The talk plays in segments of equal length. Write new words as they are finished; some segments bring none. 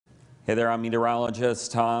Hey there, I'm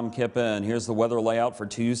meteorologist Tom Kippen. Here's the weather layout for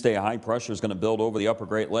Tuesday. High pressure is going to build over the upper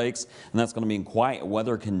Great Lakes, and that's going to mean quiet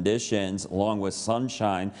weather conditions along with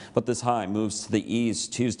sunshine. But this high moves to the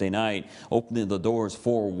east Tuesday night, opening the doors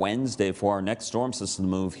for Wednesday for our next storm system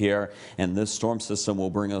to move here. And this storm system will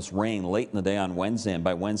bring us rain late in the day on Wednesday. And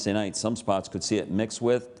by Wednesday night, some spots could see it mix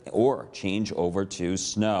with or change over to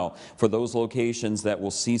snow. For those locations that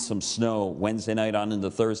will see some snow Wednesday night on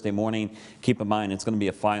into Thursday morning, keep in mind it's going to be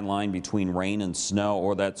a fine line between rain and snow,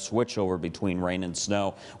 or that switch over between rain and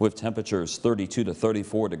snow, with temperatures 32 to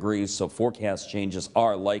 34 degrees. So forecast changes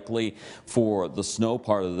are likely for the snow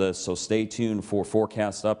part of this, so stay tuned for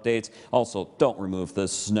forecast updates. Also, don't remove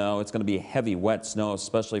this snow. It's going to be heavy wet snow,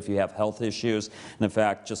 especially if you have health issues. And in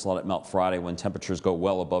fact, just let it melt Friday when temperatures go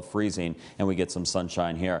well above freezing and we get some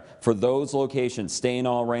sunshine here. For those locations, stay in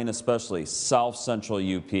all rain, especially south central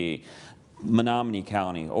UP, Menominee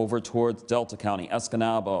County, over towards Delta County,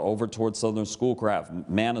 Escanaba, over towards Southern Schoolcraft,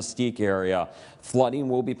 Manistee area. Flooding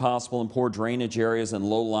will be possible in poor drainage areas and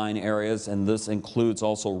low-lying areas, and this includes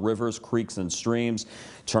also rivers, creeks, and streams.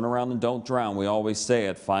 Turn around and don't drown. We always say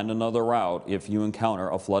it. Find another route if you encounter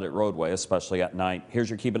a flooded roadway, especially at night. Here's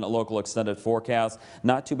your Keeping It Local extended forecast.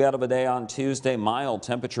 Not too bad of a day on Tuesday. Mild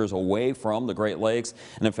temperatures away from the Great Lakes,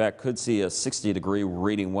 and in fact could see a 60-degree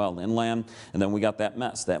reading well inland. And then we got that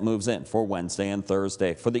mess that moves in for Wednesday and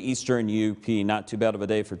Thursday. For the eastern UP, not too bad of a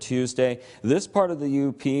day for Tuesday. This part of the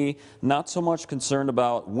UP, not so much concerned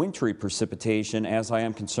about wintry precipitation as I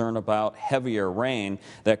am concerned about heavier rain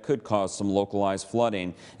that could cause some localized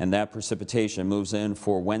flooding. And that precipitation moves in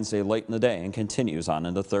for Wednesday late in the day and continues on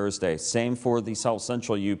into Thursday. Same for the south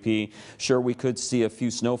central UP. Sure, we could see a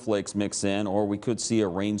few snowflakes mix in, or we could see a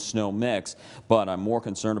rain-snow mix, but I'm more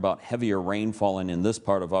concerned about heavier rain falling in this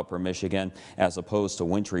part of upper Michigan as opposed to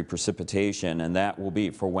wintry precipitation, and that will be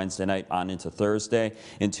for Wednesday night on into Thursday.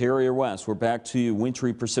 Interior west, we're back to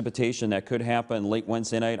wintry precipitation that could happen late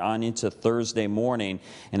Wednesday night on into Thursday morning,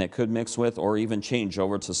 and it could mix with or even change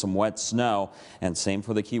over to some wet snow. And same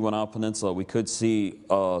for the Keweenaw Peninsula. We could see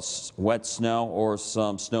wet snow or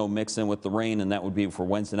some snow mix in with the rain, and that would be for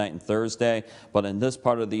Wednesday night and Thursday. But in this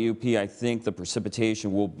part of the UP, I think the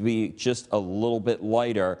precipitation will be just a little bit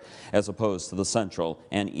lighter as opposed to the central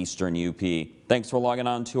and eastern UP. Thanks for logging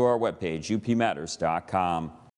on to our webpage, upmatters.com.